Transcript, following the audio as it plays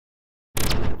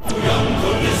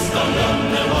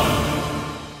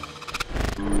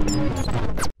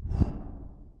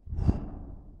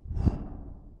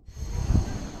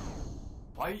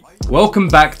Welcome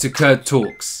back to Kurd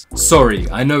Talks. Sorry,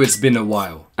 I know it's been a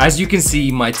while. As you can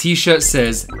see, my t-shirt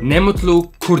says Ne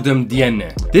Mutlu Kurdum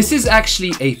Diyene. This is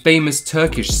actually a famous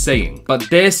Turkish saying, but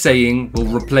their saying will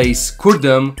replace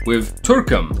Kürdüm with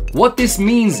Turkim. What this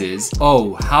means is,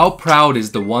 oh, how proud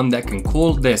is the one that can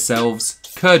call theirselves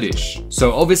Kurdish.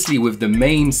 So obviously with the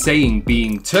main saying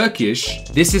being Turkish,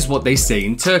 this is what they say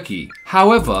in Turkey.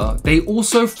 However, they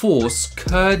also force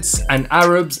Kurds and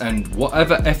Arabs and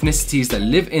whatever ethnicities that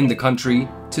live in the country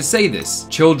to say this.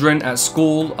 Children at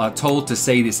school are told to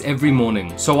say this every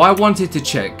morning. So I wanted to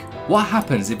check, what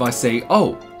happens if I say,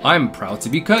 oh, I'm proud to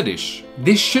be Kurdish?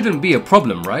 This shouldn't be a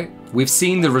problem, right? We've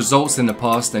seen the results in the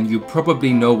past and you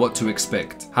probably know what to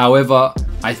expect. However,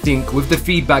 I think with the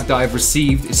feedback that I've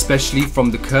received, especially from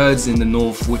the Kurds in the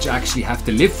north which actually have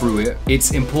to live through it,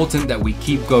 it's important that we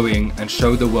keep going and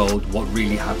show the world what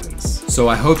really happens. So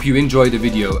I hope you enjoyed the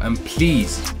video and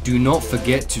please do not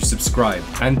forget to subscribe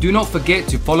and do not forget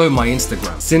to follow my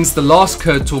Instagram. Since the last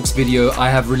Kurd Talks video, I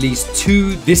have released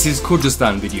 2 This is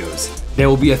Kurdistan videos. There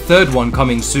will be a 3rd one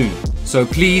coming soon. So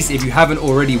please, if you haven't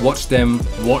already watched them,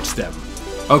 watch them.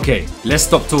 Okay, let's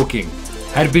stop talking.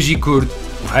 Her biji Kurd,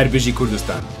 her biji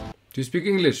Kurdistan. Do you speak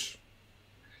English?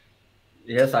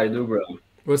 Yes, I do, bro.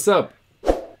 What's up?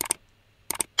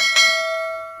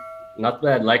 Not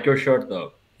bad. Like your shirt,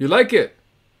 though. You like it?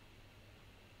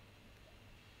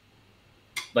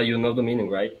 But you know the meaning,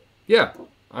 right? Yeah,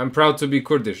 I'm proud to be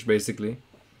Kurdish, basically.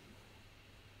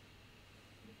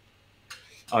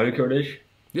 Are you Kurdish?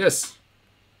 Yes.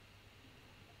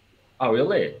 Oh,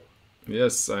 really?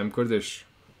 Yes, I'm Kurdish.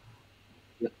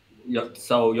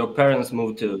 So your parents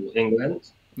moved to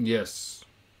England? Yes.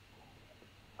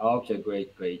 Okay,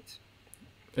 great, great.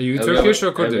 Are you Turkish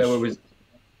or Kurdish?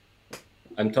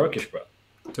 I'm Turkish, bro.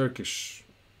 Turkish.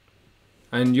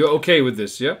 And you're okay with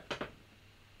this, yeah?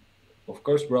 Of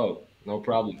course, bro. No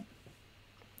problem.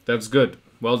 That's good.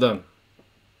 Well done.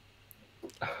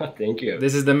 Thank you.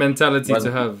 This is the mentality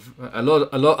to have. A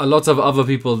lot of other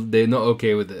people, they're not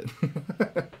okay with it.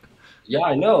 Yeah,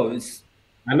 I know.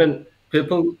 I mean,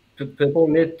 people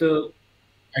need to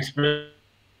express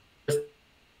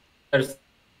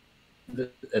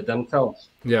themselves.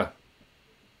 Yeah.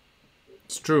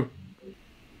 It's true.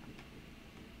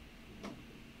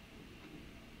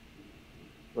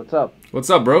 What's up? What's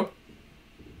up, bro?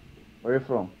 Where are you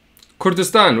from?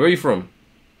 Kurdistan. Where are you from?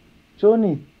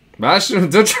 Johnny. What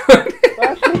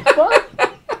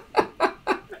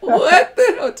the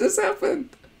hell just happened?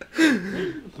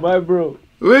 My bro.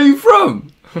 Where are you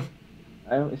from?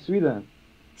 I'm Sweden.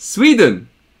 Sweden?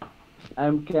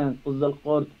 I'm Ken.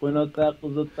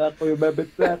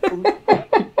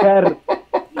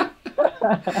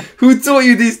 Who taught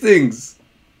you these things?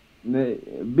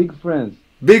 Big friends.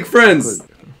 Big friends?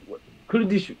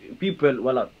 Kurdish people,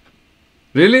 wallah.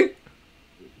 Really?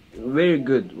 Very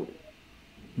good.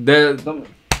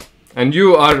 And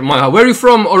you are where are you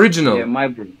from original? Yeah, my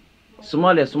bro.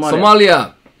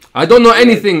 Somalia. I don't know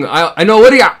anything. I know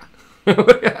Waria. My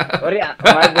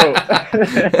bro.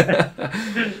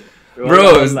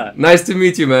 Bro, it's nice to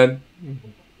meet you, man.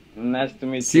 Nice to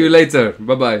meet you. See you later.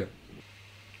 Bye bye.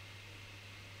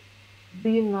 Do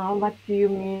you know what do you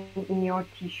mean in your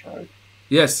t-shirt?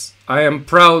 Yes, I am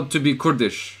proud to be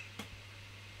Kurdish.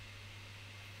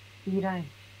 İğrenç.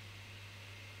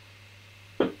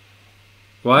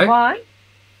 Why? Why?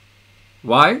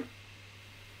 Why?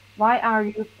 Why are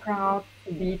you proud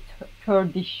to be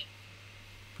Kurdish?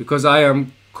 Because I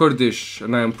am Kurdish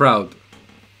and I am proud.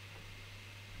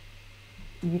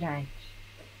 İğrenç.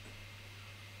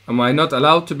 Am I not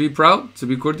allowed to be proud to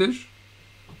be Kurdish?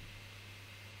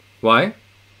 Why?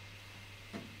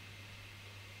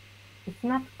 It's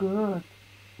not good.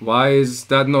 Why is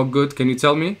that not good? Can you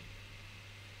tell me?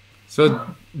 So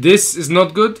this is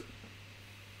not good?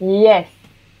 Yes.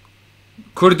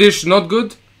 Kurdish not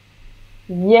good?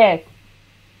 Yes.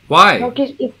 Why?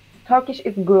 Turkish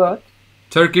is good.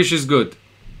 Turkish is good.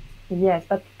 Yes,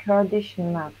 but Kurdish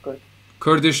not good.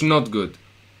 Kurdish not good.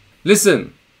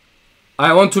 Listen,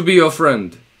 I want to be your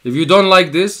friend. If you don't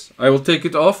like this, I will take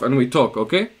it off and we talk,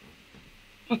 okay?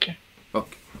 Okay.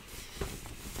 Okay.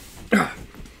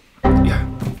 Yeah.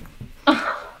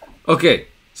 Okay,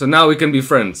 so now we can be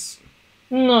friends.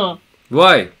 No.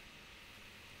 Why?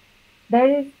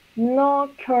 There is no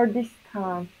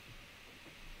Kurdistan.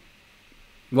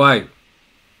 Why?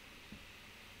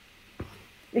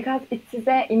 Because it is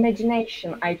an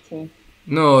imagination, I think.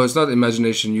 No, it's not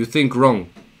imagination. You think wrong.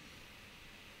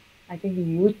 I think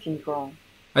you think wrong.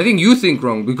 I think you think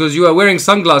wrong because you are wearing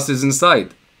sunglasses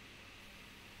inside.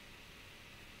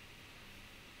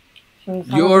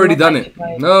 You already done it.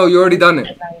 No, you already done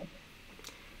it.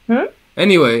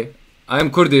 Anyway, I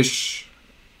am Kurdish,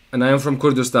 and I am from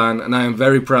Kurdistan, and I am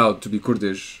very proud to be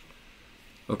Kurdish.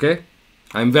 Okay?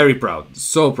 I'm very proud,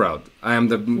 so proud. I am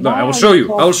the. No, I will show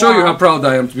you. I will show you how proud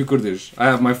I am to be Kurdish. I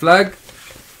have my flag.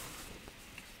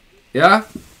 Yeah.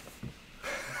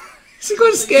 She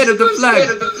got scared of the flag.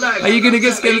 Are you gonna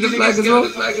get scared of the flag as well?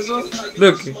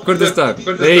 Look, Kurdistan.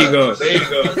 There you go.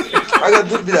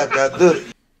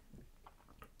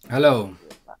 Hello.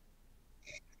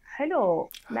 Hello.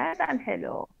 Nereden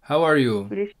hello? How are you?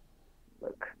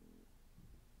 Bak.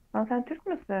 Lan sen Türk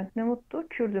müsün? Ne mutlu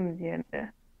Kürdüm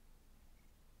diyene.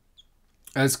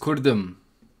 As Kurdum.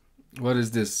 What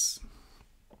is this?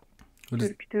 What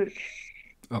is... Türk.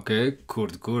 Okay,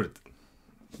 Kurd.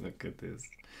 Look at this.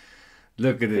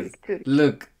 Look at this.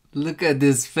 Turk. Look at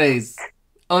this face.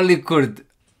 Only Kurd.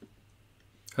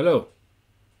 Hello.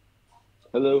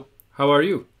 Hello. How are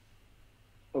you?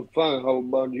 I'm fine. How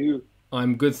about you?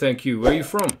 I'm good, thank you. Where are you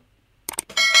from?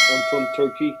 I'm from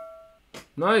Turkey.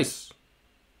 Nice.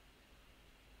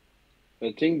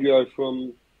 I think you are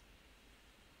from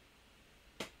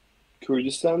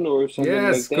Kurdistan or something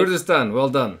like Yes, that. Kurdistan. Well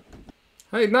done.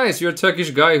 Hey, nice. You're a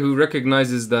Turkish guy who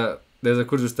recognizes that there's a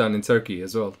Kurdistan in Turkey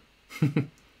as well.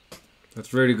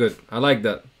 That's really good. I like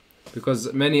that.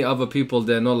 Because many other people,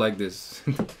 they're not like this.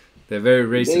 They're very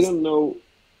racist.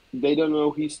 They don't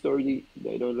know history.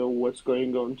 They don't know what's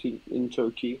going on in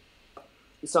Turkey.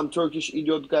 Some Turkish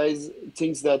idiot guys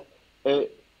thinks that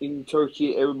in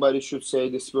Turkey everybody should say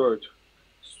this word,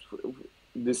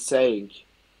 this saying.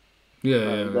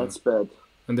 Yeah. That's bad.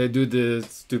 And they do the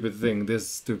stupid thing. This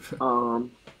stupid.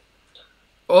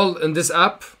 All in this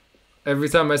app, every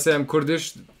time I say I'm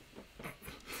Kurdish,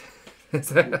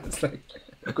 it's like.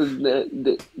 Because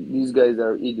these guys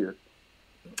are idiots.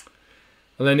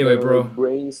 Well, anyway, bro,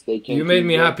 brains, they can't you made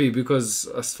me happy because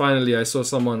finally I saw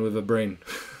someone with a brain.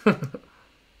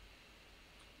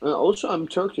 Also, I'm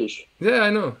Turkish. Yeah, I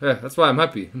know. Yeah, that's why I'm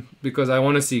happy because I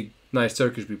want to see nice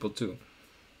Turkish people too.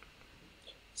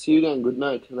 See you then. Good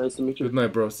night. Nice to meet you. Good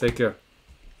night, bro. Take care.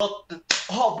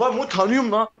 Ha ben bunu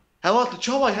tanıyorum lan. Heval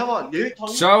Çavay heval. Yeri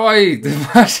tanıyorum. Şavay.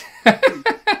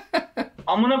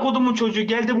 Amına kodumun çocuğu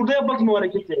gel de burada yap bakayım o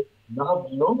hareketi.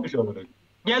 Ne olmuş ona?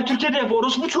 Gel Türkiye'de yap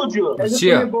orospu çocuğu.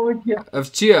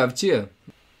 Avçıya.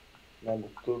 Ne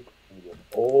mutlu.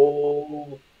 Oo.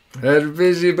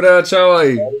 Herbeji bra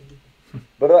Şavay.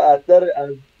 Bro atlar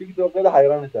TikTok'ta da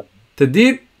hayran eder.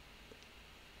 Tedid.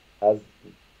 Az.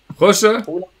 Hoşa.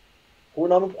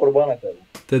 Hunamı kurban eder.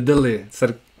 Tedilli.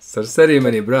 Serseri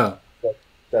meni bra.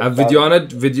 Ab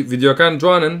video kan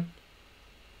Joanen.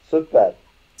 Süper.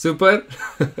 Super.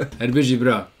 Herbeji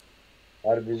bra.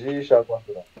 Harbici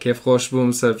şarkıları. Keyf hoş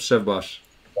bum şev baş.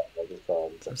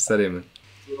 Serseri men.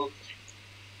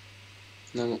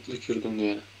 Ne Mutlu Kurdum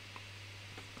Diyene.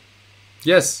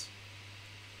 Yes.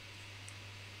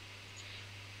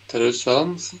 Terörist falan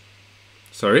mısın?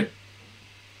 Sorry?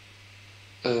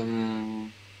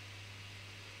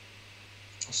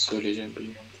 Nasıl söyleyeceğim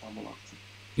bilmiyorum tam olarak.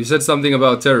 You said something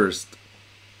about terrorist.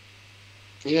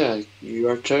 Yeah,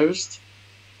 you are terrorist?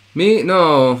 Me?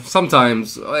 No,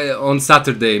 sometimes. On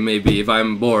Saturday, maybe, if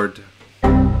I'm bored.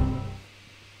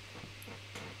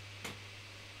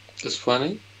 It's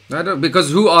funny. I don't,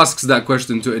 because who asks that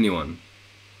question to anyone?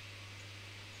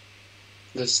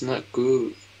 That's not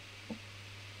good.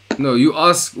 No, you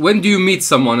ask, when do you meet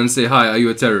someone and say, hi, are you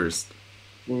a terrorist?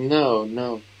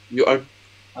 No. You are,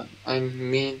 I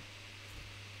mean,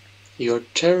 you are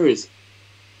terrorist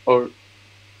or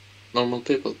normal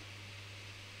people.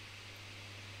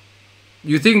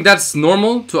 You think that's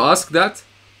normal to ask that?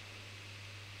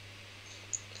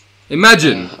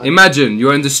 Imagine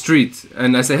you're in the street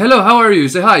and I say, hello, how are you? You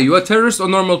say, hi, you are terrorists or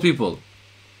normal people?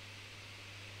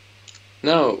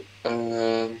 No,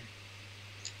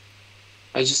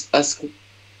 I just ask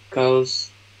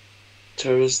cause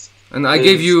terrorist. And I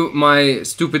gave you my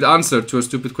stupid answer to a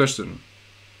stupid question.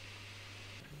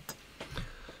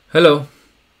 Hello.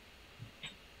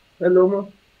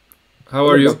 Hello. How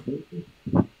are you?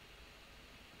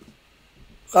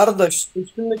 Kardeş,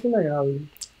 üstündeki ne ya?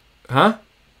 Huh?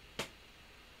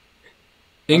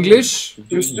 English?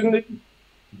 Üstündeki...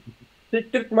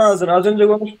 Siktirtme ağzını, az önce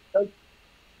konuştuk.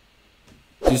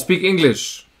 Do you speak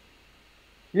English?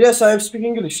 Yes, I speak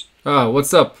English. Ah,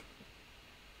 what's up?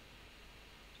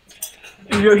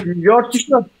 Your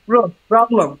t-shirt, bro,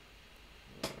 problem.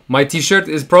 My t-shirt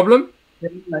is problem?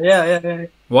 Yeah.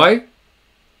 Why?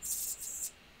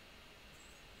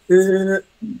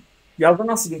 Yazı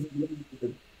nasıl geliyor?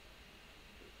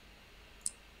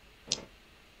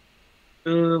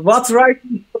 What right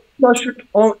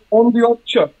on the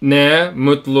shirt? Ne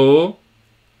Mutlu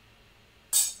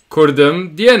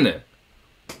Kurdum Diyene.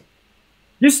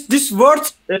 This word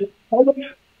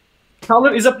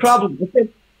color is a problem. Okay?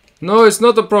 No, it's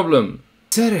not a problem.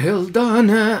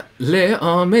 Serhildana le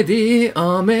Ahmedi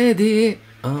Ahmedi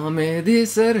Ahmedi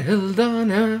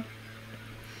Serhildana.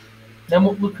 Ne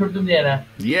Mutlu Kurdum Diyene.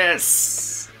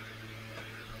 Yes.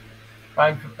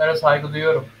 Ben Kürtlere saygı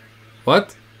duyuyorum.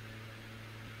 What?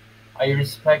 I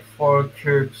respect for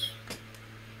Kurds.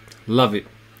 Love it.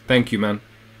 Thank you, man.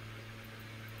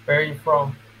 Where are you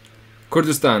from?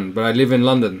 Kurdistan, but I live in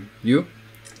London. You?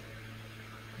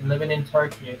 Living in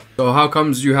Turkey. So how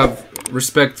comes you have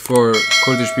respect for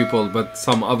Kurdish people, but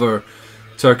some other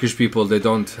Turkish people, they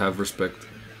don't have respect?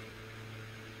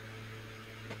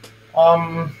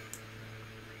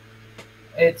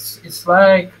 It's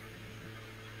like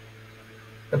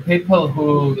the people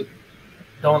who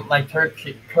don't like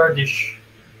Kurdish,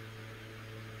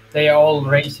 they are all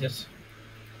racist.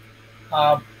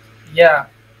 Yeah,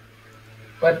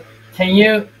 but can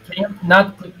you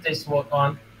not put this one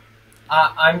on?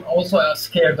 I'm also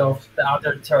scared of the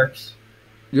other Turks.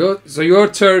 So you're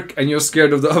Turk and you're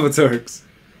scared of the other Turks.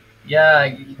 Yeah,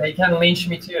 they can lynch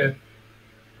me too,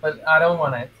 but I don't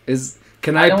want it.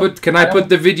 Can I put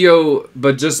the video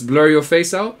but just blur your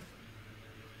face out?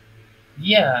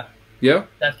 Yeah. Yeah?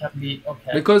 That can be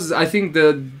okay. Because I think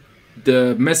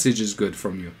the message is good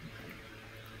from you.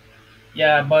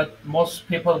 Yeah, but most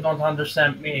people don't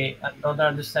understand me and don't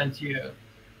understand you.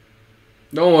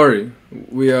 Don't worry.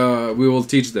 We will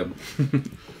teach them.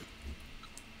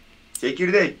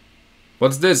 Çekirdek.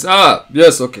 What's this? Ah,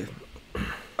 yes, okay.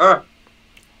 Ha.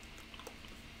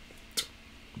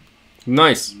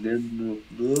 Nice. Ne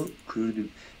mutlu Kürdüm.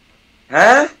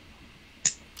 He?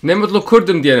 Ne Mutlu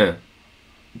Kurdum Diyene.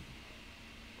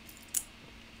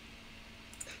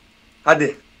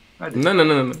 Hadi.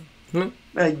 No.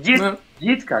 Git. No.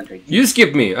 Git kanka. Git. You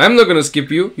skip me. I'm not gonna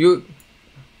skip you. You.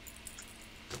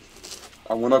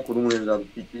 Amına kurumun evladım.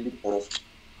 İklilik orospu.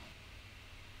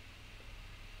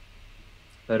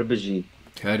 Herbici.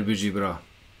 Herbici bra.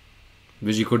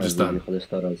 Bici Kurdistan.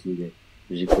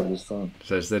 Bici Kurdistan.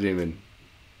 Serseri min.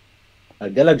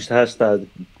 قالك ايش هاشتاج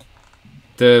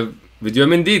Te video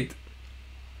min dit.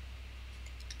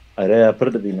 اريا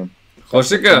فرد بينهم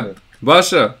Hoşçaka.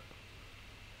 Başa.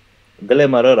 قال لي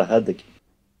مرارة هادك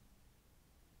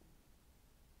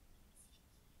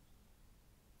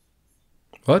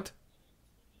What?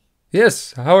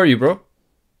 Yes. How are you, bro?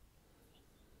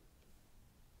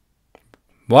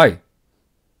 Why?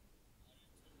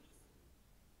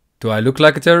 Do I look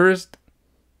like a terrorist?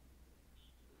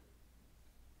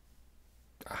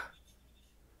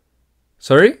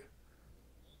 Sorry?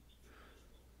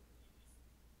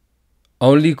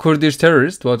 Only Kurdish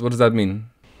terrorist? What does that mean?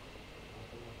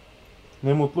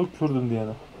 Ne Mutlu Kurdum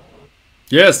Diyene.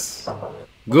 Yes.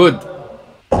 Good.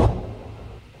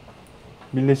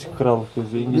 Birleşik Krallık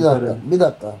yazıyor. İngiltere. Bir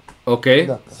dakika. Okay.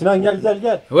 Sinan gel. Wait.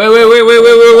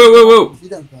 Bir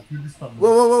dakika.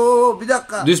 Bir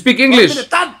dakika. Do you speak English?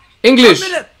 English.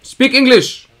 Speak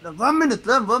English. 1 minute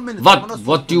lan 1 minute.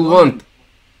 What do you want?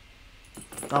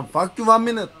 Fuck you 1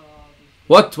 minute.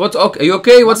 What? Okay. Are you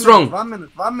okay? What's wrong?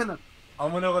 1 minute.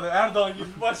 Amına kadar Erdoğan gibi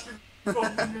başka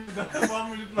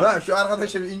Şu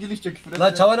arkadaşım İngilizce küfür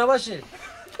La çavana başı.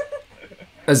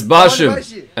 Ez başım.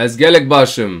 Ez gelek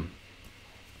başım.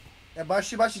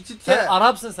 Başı çitke. Sen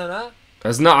Arapsın sen ha?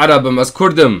 Ez ne Arabım, ez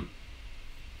Kurdum.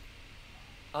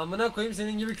 Amına koyayım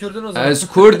senin gibi Kürdün o zaman. Ez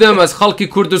Kurdum, ez halki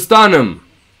Kurdistanım.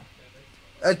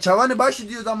 Çavanı başı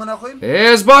diyor amına koyayım.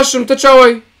 Ez başım, te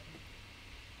çavay.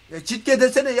 Çitke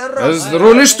desene yarra. Ez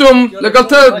runiştum,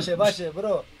 legaltı. Başı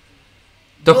bro.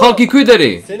 Te halki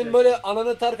Kürderi. Senin böyle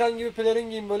ananı Tarkan gibi pelerin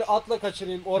giyeyim böyle atla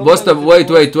kaçırayım. Bosta,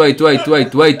 wait.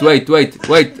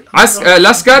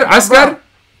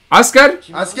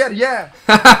 Asker yeah.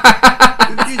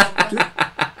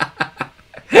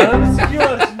 Ananı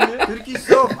sikiyorlar şimdi. Türkiye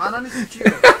soğuk ananı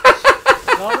sikiyor.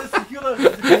 Ananı sikiyorlar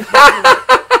bizi.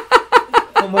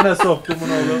 Amına soktum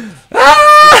bunu oğlum.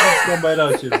 Kurdistan bayrağı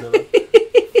açıyoruz hemen.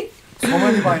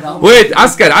 Somali bayrağı. Wait,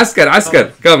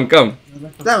 asker. Come.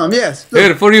 Tamam yes.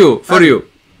 Here, for you.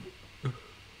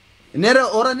 Nere?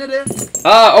 Ora nere?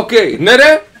 Ah, okay.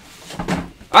 Nere?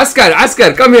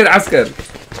 Asker. Come here, asker.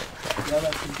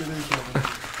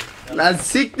 Lan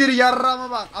siktir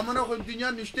yarrama bak. Amına koyayım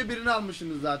dünyanın 1/3'ünü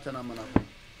almışsınız zaten amına koyayım.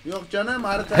 Yok canım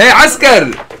harita. Hey, asker.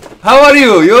 How are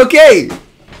you? You okay?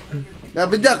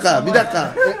 Ya bir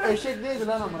dakika. Eşek neydi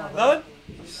lan amına koyayım? Lan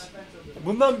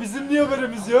bundan bizim niye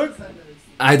haberimiz yok?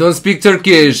 I don't speak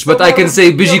Turkish, but I can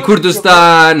say Biji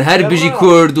Kurdistan, her Biji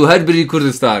Kurdu, her Biji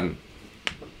Kurdistan.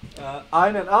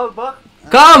 Aynen al bak.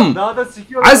 Come! Daha da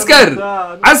sikiyorlar.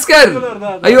 Asker!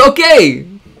 Are you okay?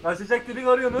 Kaçacak dedik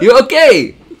arıyorsunuz. You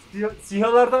okay?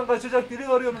 Sihalardan kaçacak dili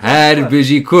arıyor. Her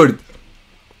biji Kurd.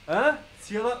 He?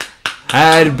 Sihalar...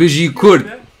 Her biji Kurd.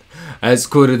 Ez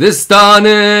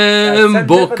Kurdistan'ım,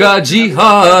 boka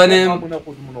cihanım. Amına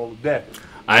kodumun oğlu de.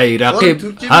 Ay Oğlum rakib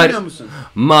Türkçe har bilmiyor musun?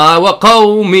 ma ve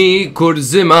kavmi kur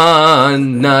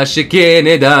zaman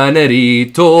naşikene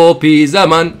daneri topi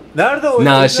zaman Nerede o?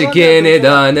 naşikene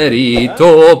daneri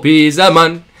topi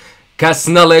zaman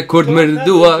kasnale kurd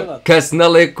merdua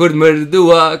kasnale kurd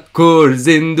merdua kur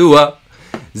zindua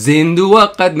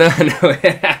zindua qadna.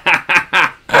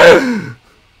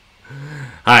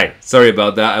 Hi, sorry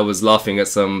about that. I was laughing at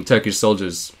some Turkish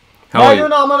soldiers. How are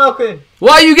you? amına koyayım.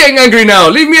 Why are you getting angry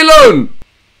now? Leave me alone.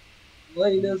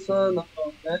 Aynen sana.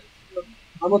 Ne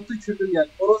Mutlu Kurdum Diyene.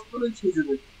 Orospu'nun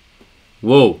çocuğu.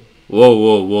 Whoa, whoa,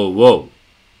 whoa, whoa, whoa.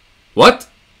 What?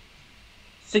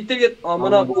 Siktir git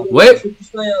amına koyayım. Wait.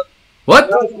 Türkistan ya. What?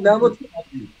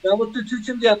 Ne Mutlu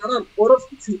Turkim Diyene lan.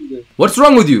 Orospu çocuğu. What's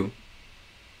wrong with you?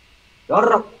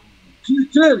 Yarrak.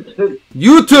 Türk.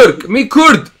 You Turk, me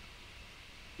Kurd.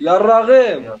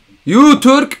 Yarrağım. You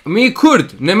Turk, me Kurd.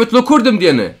 Ne Mutlu Kurdum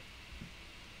Diyene.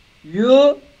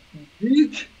 You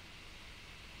dick.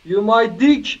 You my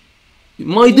dick.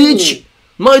 My ditch.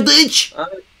 My ditch.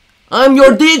 I'm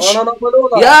your ditch. Anana böyle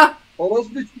ola. Yeah.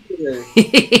 Orospu çocuğu.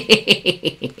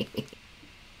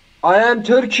 I am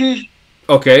Turkish.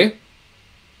 Okay.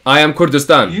 I am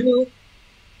Kurdistan.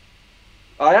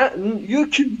 You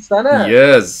Kürdistan ha?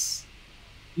 Yes.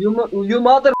 You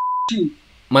mother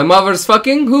My mother's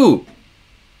fucking who?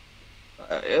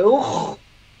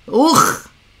 Ugh.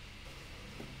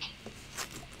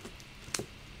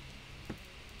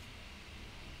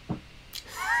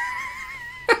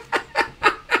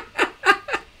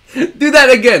 Do that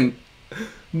again.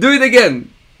 Do it again.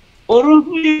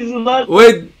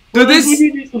 Wait. Do this.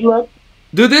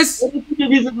 Do this.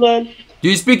 Do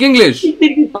you speak English?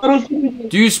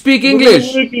 Do you speak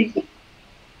English?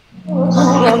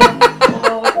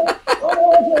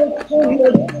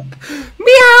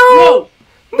 Meow.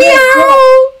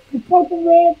 Meow.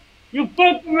 You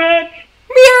fucking man.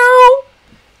 Meow.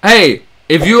 Hey,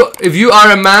 if you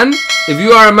are a man,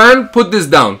 put this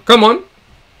down. Come on.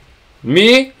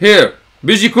 Me here.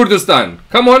 Biji Kurdistan.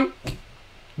 Come on.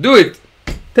 Do it.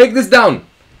 Take this down.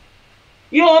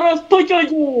 You orospu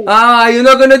çocuğu. Ah, you're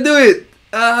not gonna do it.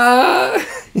 Ah.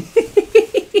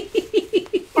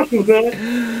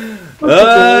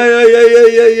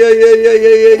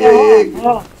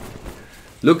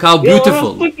 Look how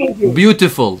beautiful.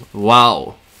 Beautiful.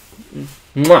 Wow.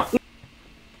 Mwah.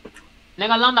 Ne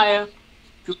kadar lan dayı?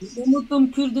 Ne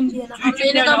Mutlu Kurdum Diyene.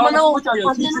 Annenin amına o.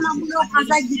 Annenin amına o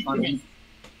kaza gitti.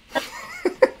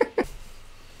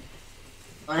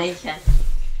 O neyse.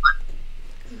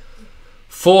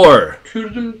 4.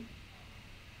 Kürdüm.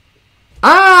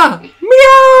 Ah!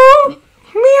 Meow!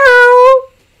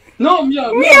 Meow! No,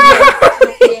 meow, meow.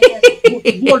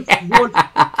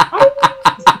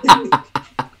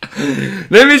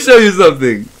 Let me show you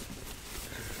something.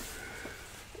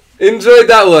 Enjoy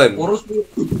that one.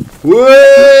 Wey!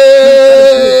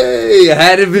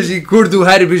 Her biji Kurdu,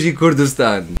 her biji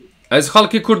Kurdistan. Ez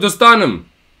halki Kurdistan'ım.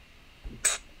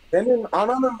 Senin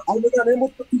ananın amına ne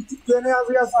mutlu Türkçe diyene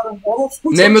yazı yazarım.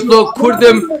 Orospu Ne mutlu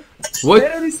Kurdum. What?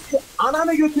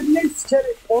 Ananı götürmeyi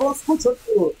sikerim. Orospu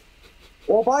çocuğu.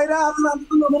 O bayrağı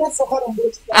anladığın amına sokarım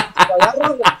bu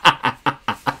yarrağım.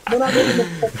 Buna benim.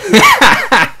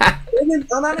 Senin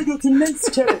ananı götürmeyi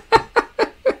sikerim.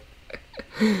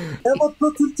 Ne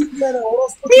mutlu Türkçe diyene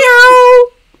orospu çocuğu.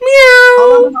 Meow. Meow.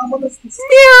 Ananın amına sikerim.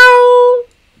 Meow.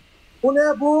 Bu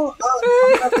ne bu?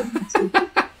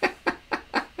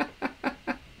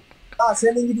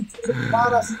 Senin gibi çocuk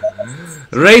bağırasın.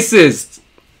 Racist.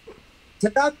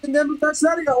 Selahattin Demirtaş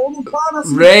var ya onun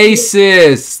bağırasın.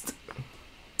 Racist.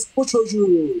 Bu çocuğu.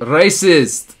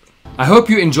 Racist. I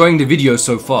hope you're enjoying the video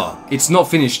so far. It's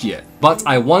not finished yet, but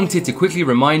I wanted to quickly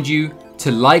remind you to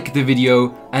like the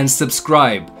video and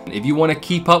subscribe. If you want to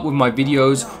keep up with my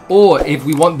videos, or if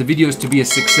we want the videos to be a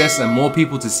success and more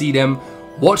people to see them,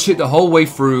 watch it the whole way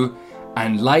through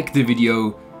and like the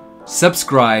video,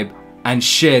 subscribe, and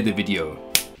share the video.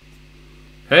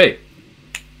 Hey.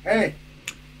 Hey.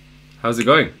 How's it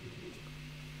going?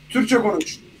 Türkçe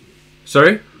konuş.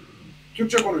 Sorry?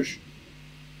 Türkçe konuş.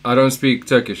 I don't speak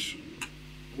Turkish.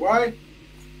 Why?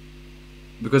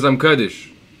 Because I'm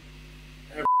Kurdish.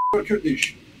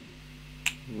 Kurdish.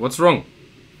 What's wrong?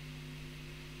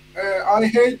 I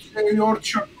hate your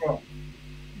shirt, bro.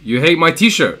 You hate my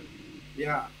t-shirt?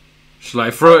 Yeah. Shall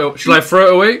I throw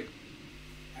it away?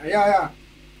 Yeah.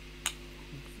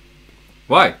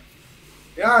 Why?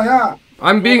 Yeah.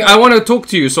 I want to talk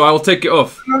to you, so I will take it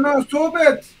off. No, stop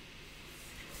it.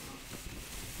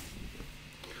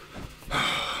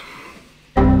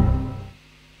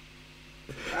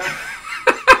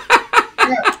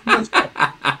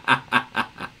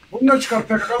 Bunu da çıkart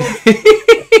PKK'lı.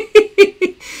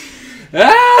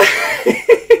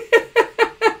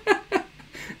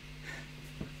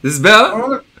 This is better?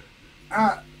 Oğlum,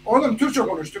 oğlum Türkçe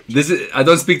konuştuk. This is, I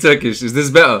don't speak Turkish. Is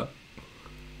this better?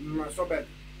 So bad.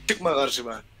 Çıkma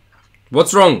karşıma.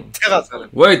 What's wrong? Tek atarım.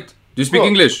 Wait, do you speak Bro,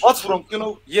 English? What's wrong, you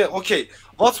know? Yeah, okay.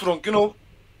 What's wrong, you know?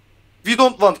 We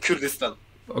don't want Kurdistan.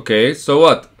 Okay, so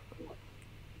what?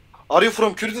 Are you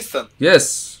from Kurdistan?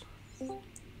 Yes.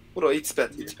 Bro, it's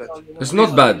bad, it's bad. It's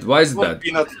not bad. Why is it Don't bad?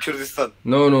 be not Kurdistan.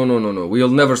 No. We'll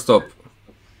never stop.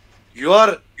 You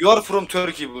are from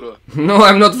Turkey, bro. No,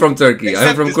 I'm not from Turkey. I'm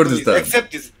Accept from this, Kurdistan. please.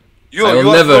 Accept this. I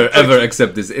will never ever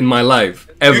accept this in my life.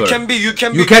 Ever. You can be.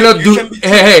 You cannot do.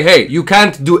 Hey! You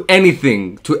can't do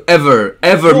anything to ever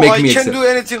make me I accept. can do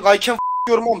anything. I can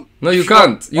your mom. No, you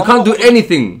can't. You can't do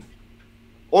anything.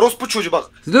 Orospu çocuğu bak.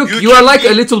 Look, you are like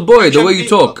a little boy the way you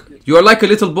talk. You are like a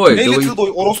little boy. Ne the way little you... boy?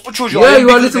 Orospu çocuğu. Yeah, you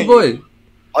are a little boy.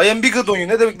 I am bigger than you.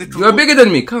 Ne demek little boy? You are bigger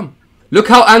than me. Come. Look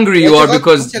how angry you are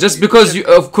because just because you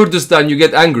of Kurdistan you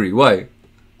get angry. Why?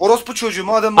 Orospu çocuğu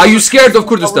madem. Are you scared of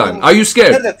Kurdistan? Are you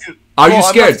scared? Are you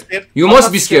scared? You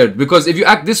must be scared because if you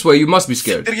act this way, you must be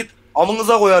scared. Siktir git.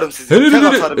 Amınıza koyarım sizi. Tek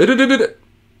atarım.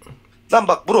 Lan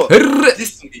bak bro.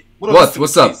 Listen me. Bro, What? listen,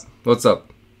 What's up? please. What's up?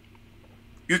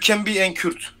 You can be an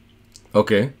Kurd.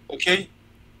 Okay. Okay?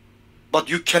 But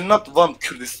you cannot want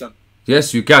Kurdistan.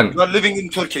 Yes, you can. You are living in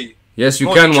Turkey. Yes, you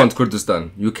No, can you want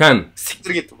Kurdistan. You can.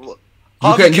 Siktir git.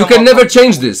 You can never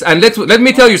change this. And let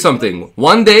me tell you something.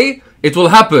 One day it will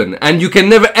happen, and you can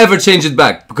never ever change it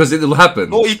back because it will happen.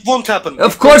 No, it won't happen.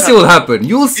 Of course it will happen.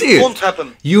 You will see it. It won't happen.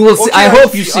 You will see. Okay, I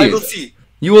hope you see I it. will see.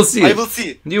 You will see. I it. will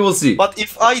see. You will see. But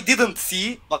if I didn't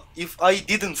see,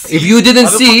 If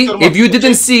you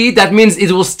didn't see, that means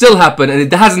it will still happen, and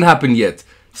it hasn't happened yet.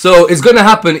 So it's gonna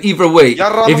happen either way.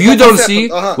 If you don't see,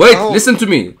 wait, listen to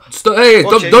me. Hey,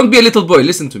 don't be a little boy.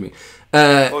 Listen to me.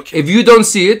 If you don't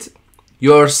see it,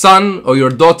 your son or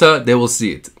your daughter, they will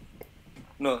see it.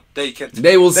 No, they can't.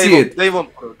 They will see it. They won't.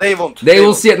 They won't. They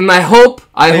will see it, and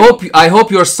I hope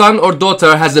your son or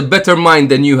daughter has a better mind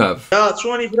than you have. Ja,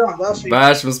 Tony bra, varsågod.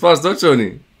 Bash, vad spas då,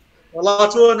 Tony? والله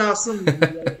تو ناسم.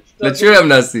 لا شو يا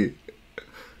مناسي؟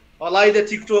 والله إذا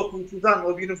تيك توك وتوزان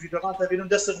وبينو فيديوهات بينو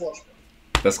دست خوش.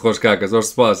 Das خوش كاكا زور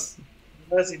سپاس.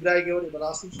 بس إبراهيم جوري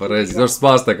براسم. برای زور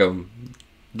سپاس تکم.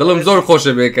 دلم زور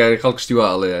خوشه به که خلق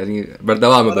اشتواء يعني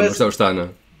بردوام بالمساوشتانا.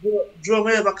 جو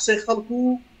ما بقصي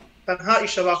خلقو تنها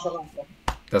إيش باخران.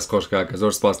 Das خوش كاكا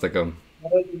زور سپاس تکم.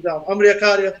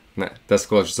 أمريكاريا. نه das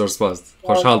خوش زور سپاس.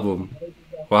 خوش حال بوم.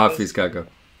 وحافظ كاكا.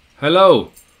 Hello.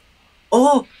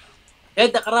 اوه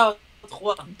يد قراءة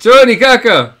اخوان Tony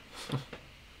كاكا.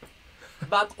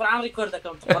 بعد قرآن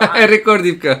ريكوردكم ريكورد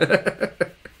يبكى.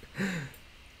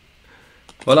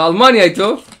 ولا ألمانيا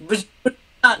يتو؟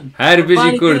 هر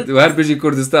بيجي كرد وهر بيجي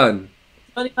كردستان.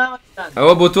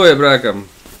 هوا بوتويا براكم.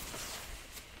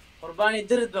 قرباني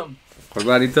دردم.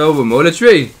 قرباني توبم ولا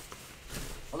شوي.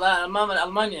 والله أمام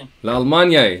ألمانيا. لا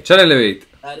ألمانيا شنو اللي بيت؟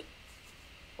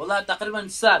 والله تقريبا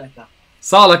سالكة.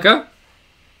 صالكة؟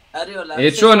 أري ولا.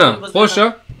 إيه شونا؟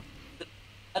 خوشة؟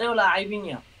 أري ولا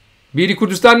عيبينيا. Biri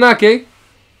Kurdistan nake?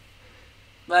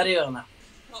 Veriyorlar.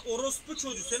 Orospu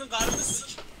çocuğu senin karnını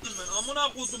s**tim ben. Amına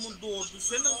kodumun doğurdu.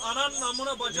 Senin ananın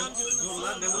amına bacağın gibi.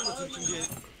 Lan ne mutlu Türk'üm diye.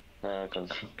 Ha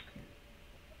kanka.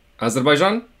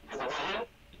 Azerbaycan?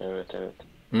 Evet.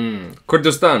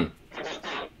 Kurdistan.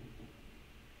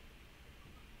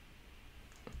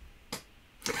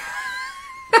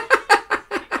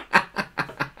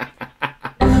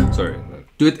 Sorry.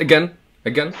 Do it again.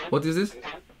 Again. What is this?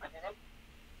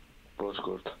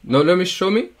 No, let me show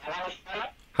me.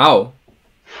 How?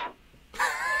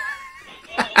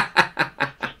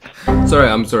 Sorry,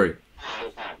 I'm sorry.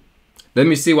 Let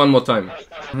me see one more time.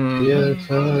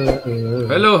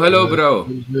 Hello, bro.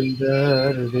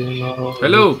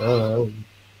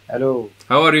 Hello.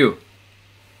 How are you?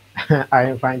 I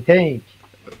am fine, thank.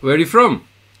 Where are you from?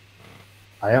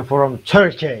 I am from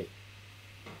Turkey.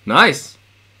 Nice.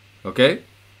 Okay.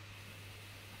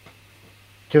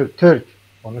 Türk.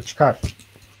 Onu çıkar.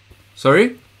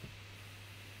 Sorry?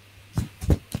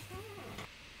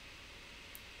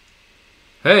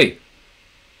 Hey.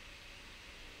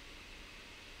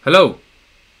 Hello.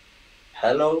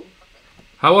 Hello.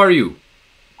 How are you?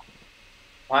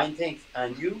 Fine, thanks.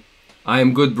 And you? I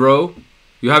am good, bro.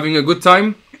 You having a good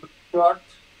time? Short.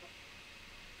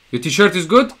 Your t-shirt is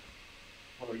good?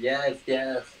 Oh, yes.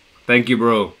 Thank you,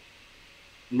 bro.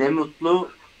 Ne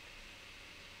Mutlu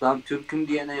Turkim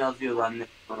Diyene yazıyor lan. Ne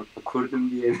Mutlu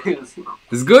Kurdum Diyene yazıyor.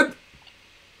 It's good?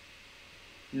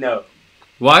 No.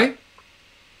 Why?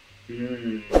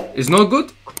 It's not good?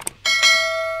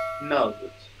 No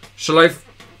good. Shall I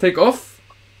take off?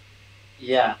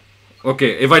 Yeah.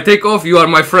 Okay, if I take off, you are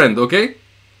my friend, okay?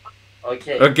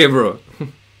 Okay. Okay, bro.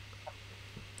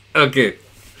 Okay.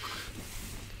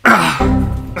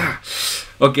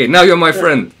 Okay, now you're my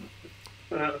friend.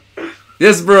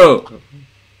 Yes, bro.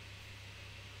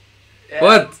 Yeah.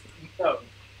 What? No.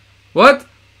 What?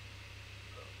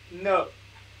 No.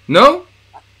 No?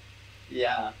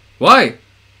 Yeah. Why?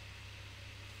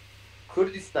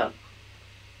 Kurdistan.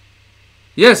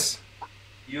 Yes.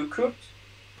 You Kurd?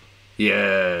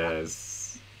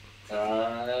 Yes.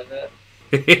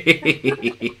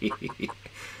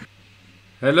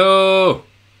 Hello.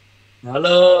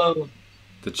 Hello.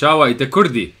 تشاوى انت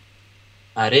كردي.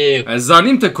 عريب.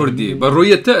 الزانيم تكردي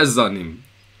بروية الزانيم.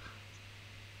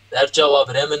 در جواب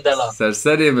رمن دلا.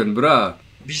 سرسري من برا.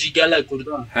 بيجي قال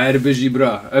كردان. هر بيجي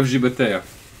برا افجي بتايا.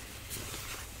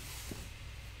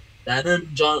 دانن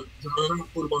جانان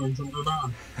قربان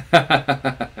جانان.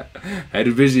 هر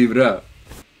بيجي برا.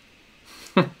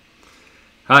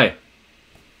 Hi.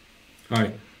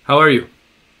 Hi. How are you?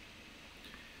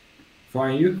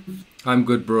 Fine, you? I'm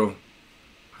good, bro.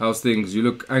 How's things? You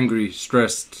look angry,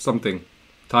 stressed, something.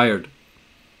 Tired.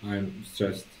 I'm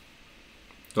stressed.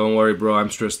 Don't worry, bro. I'm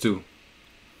stressed too.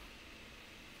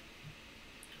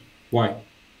 Why?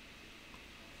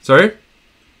 Sorry?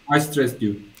 I stressed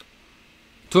you.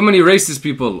 Too many racist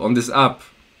people on this app.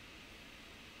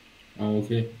 Oh,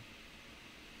 okay.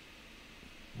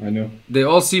 I know. They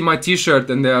all see my t-shirt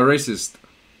and they are racist.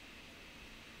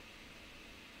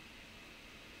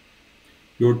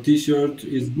 Your t-shirt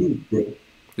is good, bro.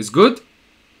 It's good?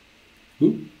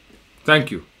 Good.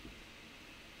 Thank you.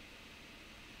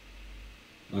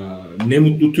 Ne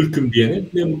Mutlu Turkim Diyene,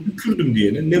 Ne Mutlu Kurdum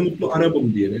Diyene, Ne Mutlu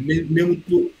Arabım Diyene, Ne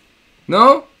Mutlu...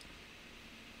 No?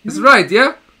 It's right,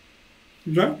 yeah?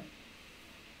 Right.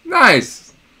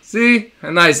 Nice. See?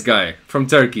 A nice guy from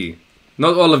Turkey.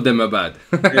 Not all of them are bad.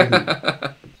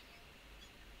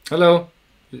 Hello.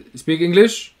 Speak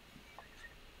English?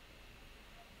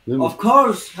 Of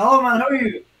course. Hello, man. How are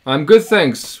you? I'm good,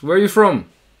 thanks. Where are you from?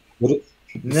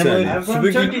 I'm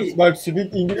from Turkey. Bak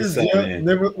speak İngiliz diyor.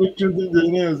 Ne Mutlu Kurdum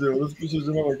Diyene yazıyor. Orası bir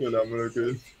sözüne bak öyle amına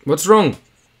koyayım. What's wrong?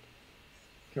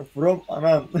 From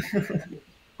anan.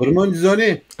 Kurmancı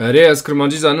Zoni. Arayaz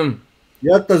Kırmancı Zanım.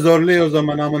 Yat da zorluyor o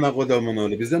zaman amına kodumun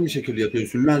oğlu. Bizden bir şekil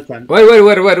yatıyorsun lan sen.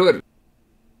 Where.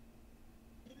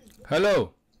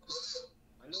 Hello.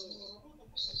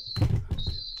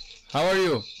 How are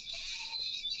you?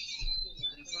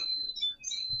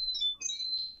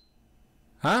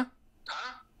 Huh?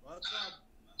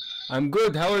 I'm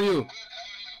good. How are you?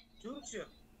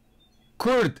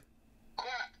 Kurd.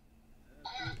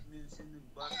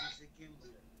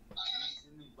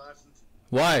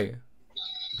 Why?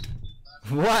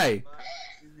 Why?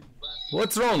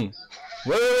 What's wrong?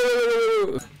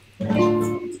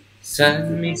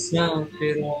 Sen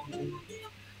misafir ol.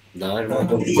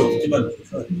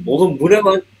 Oğlum bu ne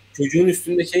lan? Çocuğun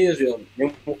üstünde şey yazıyor. Ne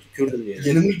Mutlu Kurdum diye.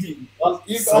 Yeni mi değil?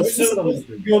 İlk açtığımda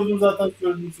gördüm zaten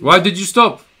söyledim. Why did you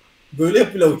stop? Böyle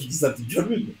yapıyor lavuk 2 saattir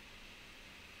görmüyor musun?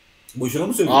 Boşuna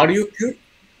mı söylüyorsun? Are you Kurd?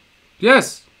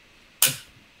 Yes.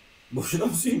 Boşuna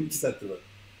mı söylüyorsun 2 saattir bak?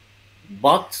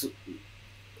 But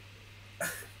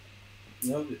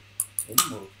ne abi? Oğlum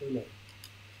mu? Öyle.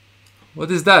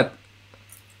 What is that?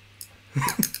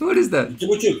 What is that?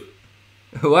 2,5.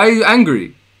 Why are you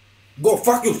angry? Go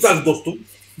fuck yourself dostum.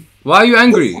 Why are you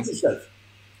angry? Go fuck yourself.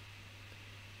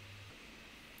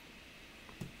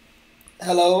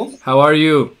 Hello, How are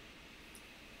you?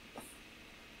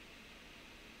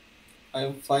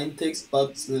 I'm fine, thanks,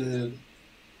 but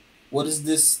what is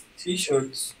this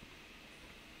t-shirt?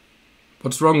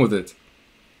 What's wrong with it?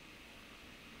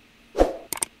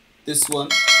 This one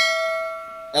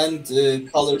and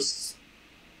colors.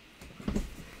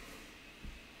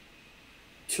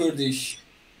 Kurdish.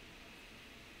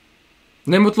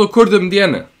 Ne Mutlu Kurdum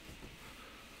Diyene.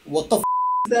 What the f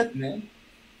is that, man?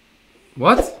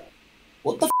 What?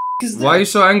 What the f is that? Why are you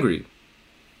so angry?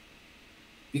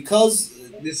 Because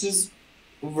this is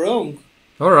wrong.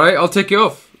 Alright, I'll take you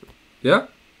off. Yeah?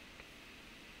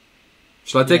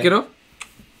 Shall I take it off?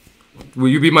 Will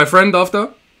you be my friend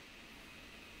after?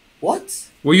 What?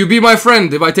 Will you be my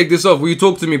friend if I take this off? Will you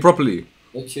talk to me properly?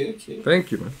 Okay.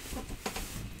 Thank you, man.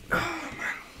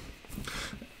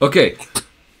 Okay.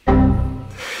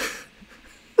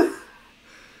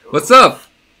 What's up?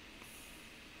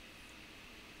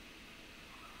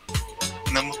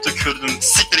 Ne Mutlu Kürdüm.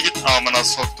 Siktir git amına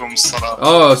soktuğumuz sana.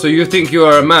 Oh, so you think you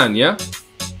are a man, yeah?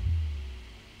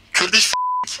 Kurdish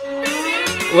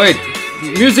Wait.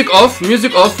 Music off,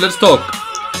 let's talk.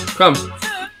 Come.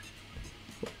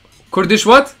 Kurdish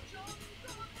what?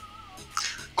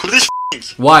 Kurdish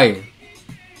Why?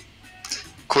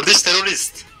 Kurdish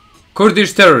terrorist.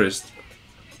 Kurdish terrorist.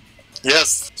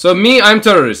 Yes. So me, I'm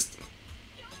terrorist.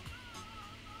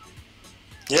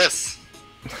 Yes.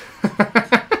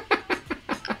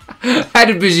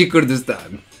 Hadi biji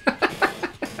Kurdistan.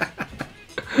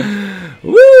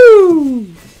 Woo!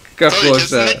 Tabii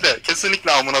Kahoşa.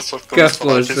 kesinlikle amına soktuğumuz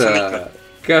falan kesinlikle.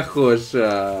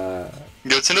 Kahoşa.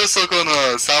 Götünü sok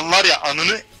onu. Sen var ya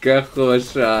anını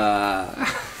Kahoşa.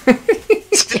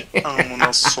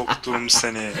 amına soktuğum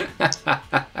seni.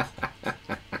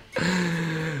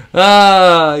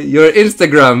 Your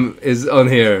Instagram is on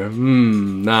here.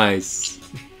 Nice.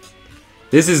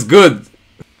 This is good.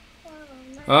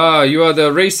 You are the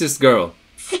racist girl.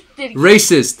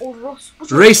 Racist.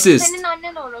 Racist. Senin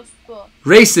annen orospu.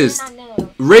 Racist. Senin annen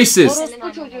orospu. Racist.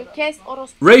 Orospu çocuğu kes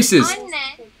orospu. Racist.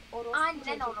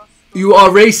 Annen orospu. You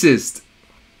are racist.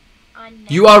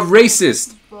 You are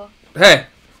racist. Hey.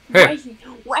 Hey.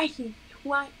 Vay.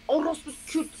 Orospu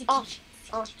Kürt.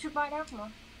 Türk bayrağı yok mu?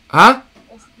 Ha?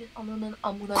 Ananın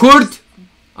amına. Kurd.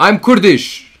 I'm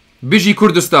Kurdish. Biji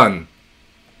Kurdistan.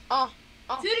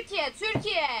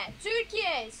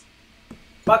 Türkiye.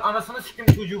 Bak anasını sikim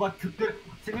çocuğu bak Kürtler.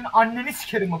 Senin anneni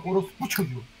sikerim bak orospu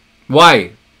çocuğu. Why?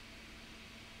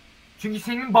 Çünkü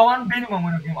senin baban benim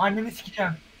amına koyayım. Anneni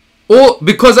sikeceğim. Oh,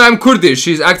 because I'm Kurdish,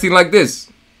 she's acting like this.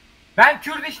 Ben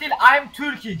Kürdiş değil, I'm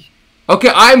Turkish.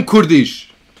 Okay, I'm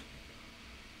Kurdish.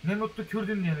 Ne mutlu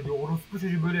Kürdüm diyene diyor. Orospu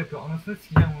çocuğu böyle yapıyor. Anasını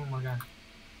sikeceğim oğlum bak yani.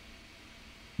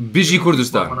 Biji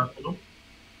Kurdistan.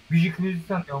 Biji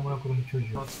Kurdistan diyor amına koyayım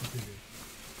çocuğu.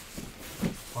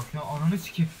 Bak ya ananı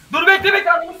sikeyim. Dur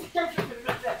bekle ananı sikeyim seni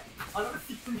bekle. Ananı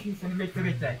siktim şimdi seni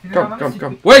bekle. Senin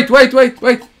Come. Wait.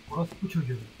 Orospu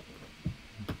çocuğu.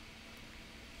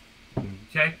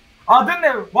 Adın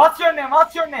ne? What's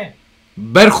your name?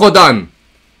 Berkhodan.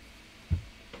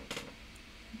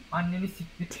 Anneni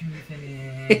siktim şimdi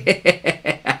seni.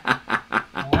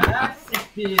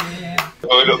 Siktir.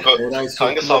 Öyle. Kanka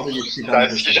ben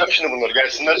sikeceğim şimdi bunları.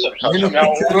 Gelsinler çarpacağım.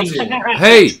 Ya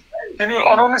Hey. Senin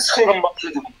ananı sikerim bak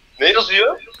dedim. Ne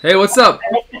yazıyor? Hey, what's up?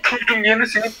 Mutlu Kurdum Diyene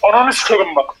senin ananı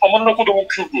sikerim bak. Amına kodumun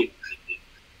Kürdü.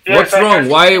 What's wrong?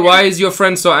 Why is your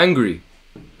friend so angry?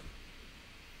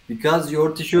 Because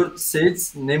your t-shirt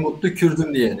says Ne Mutlu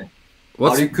Kurdum Diyene.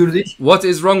 What's, Are you Kurdish? What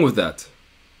is wrong with that?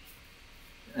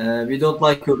 We don't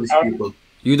like Kurdish people.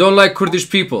 You don't like Kurdish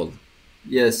people?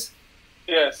 Yes.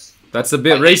 That's a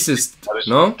bit racist,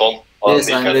 no? Yes,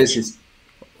 I'm racist.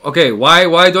 Okay,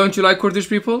 why don't you like Kurdish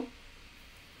people?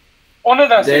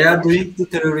 They are doing the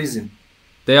terrorism.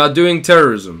 They are doing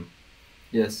terrorism.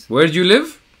 Yes. Where do you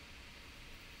live?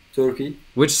 Turkey.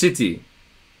 Which city?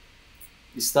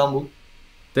 Istanbul.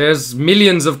 There's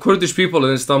millions of Kurdish people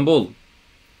in Istanbul.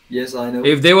 Yes, I know.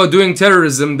 If they were doing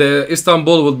terrorism, the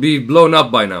Istanbul would be blown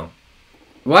up by now.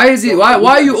 Why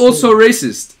are you also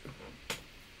racist?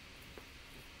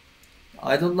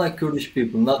 I don't like Kurdish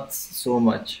people, not so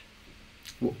much.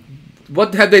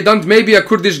 What have they done? Maybe a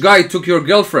Kurdish guy took your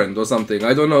girlfriend or something.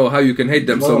 I don't know how you can hate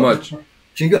them so much.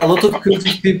 Çünkü a lot of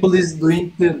Kurdish people is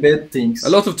doing the bad things. A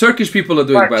lot of Turkish people are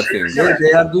doing bad things. Yeah,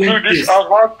 they are doing this.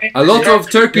 A lot of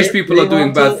Turkish people are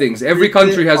doing bad things. Every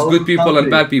country has good people and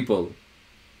bad people.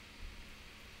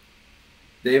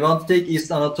 They want to take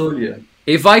East Anatolia.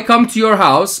 If I come to your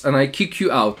house and I kick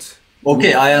you out,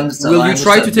 Okay, I understand. will you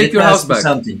try to take your house back?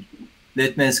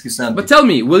 Let me ask you something. But tell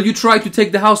me, will you try to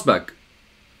take the house back?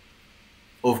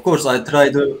 Of course, I try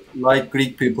to like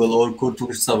Greek people or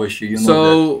Kurtuluş Savaşı, you know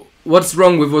So, that. what's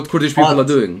wrong with what Kurdish people are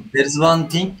doing? There is one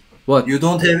thing. What? You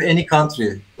don't have any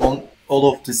country on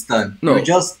all of this time. No. You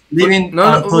just live in No,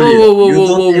 Anatolia.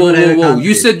 whoa.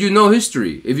 You said you know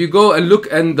history. If you go and look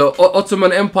at the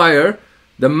Ottoman Empire,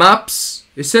 the maps,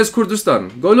 it says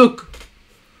Kurdistan. Go look.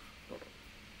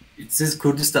 It says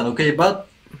Kurdistan, okay, but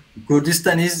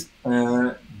Kurdistan is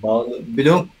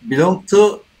belong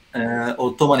to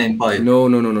Ottoman Empire.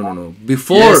 No.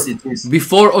 Before Yes, it is.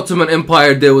 before Ottoman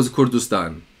Empire, there was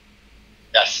Kurdistan.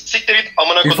 Ya siktir git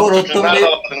amına Before kodum çocuğu. Ottoman- Nerede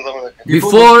anladınız amına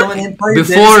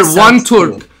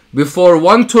koyayım? Before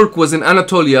one Turk was in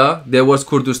Anatolia, there was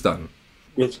Kurdistan.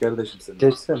 Geç kardeşim sen.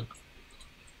 Geçsene.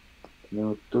 Ne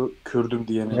mutlu Kürdüm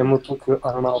diyene. Ne mutlu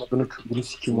anana avradını Kürdünü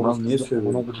sikeyim. Ulan niye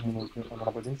söylüyorsun? Anana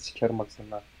avradını sikerim bak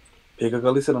senin ha.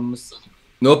 PKK'lıysan anını sikeyim.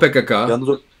 No PKK. Yalnız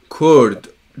o... Kurd.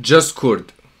 Just Kurd.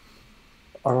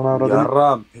 Anana avradını...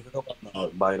 Yarram. PKK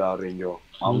bayrağı rengi o.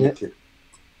 Anlatayım.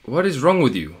 What is wrong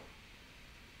with you?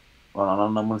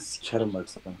 Ananın amını sikerim bak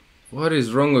sana. What is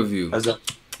wrong with you? Ezel.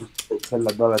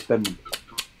 Senle davetler mi?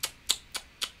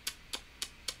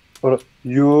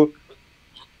 You...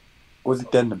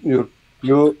 Ozitlendim.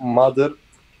 You mother...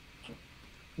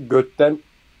 Götten...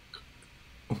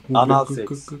 Anal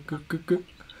seks.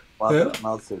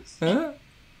 Anal seks.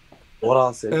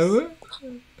 Oral seks.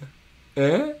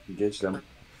 Geç lan.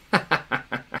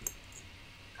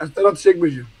 Estrat çek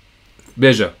bıcı.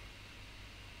 Beja.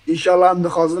 İnşallah hem de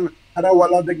kazın. Ara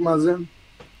veladik mazın.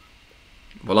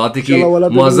 Walatiki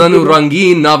mazan u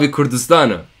rangin navi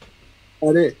Kurdistan'a.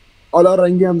 Are. Ala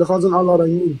rengi hem de kazın ala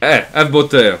rengi. Ev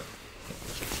botaya.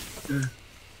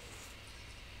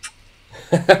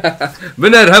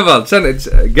 Biner heval sen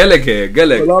gelek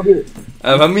gelek.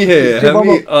 Ev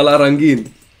hemi ala rangin.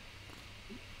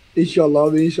 İnşallah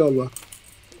abi inşallah.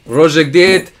 Rojek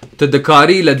diyet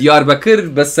تدكاري لدياربكر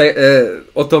بس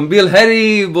اوتومبيل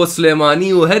هري بو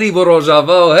سليماني وهري بو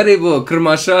روجافا وهري بو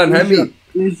كرماشان همي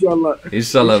İnşallah.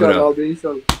 İnşallah bra. abi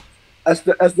inşallah.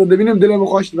 Aslında benim dilime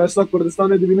koştu. Aslında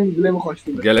Kurdistan'da benim dilime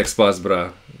koştu. Gelek spas bra.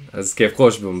 Az keyf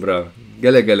خوش بم bra.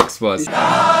 Gelek spas.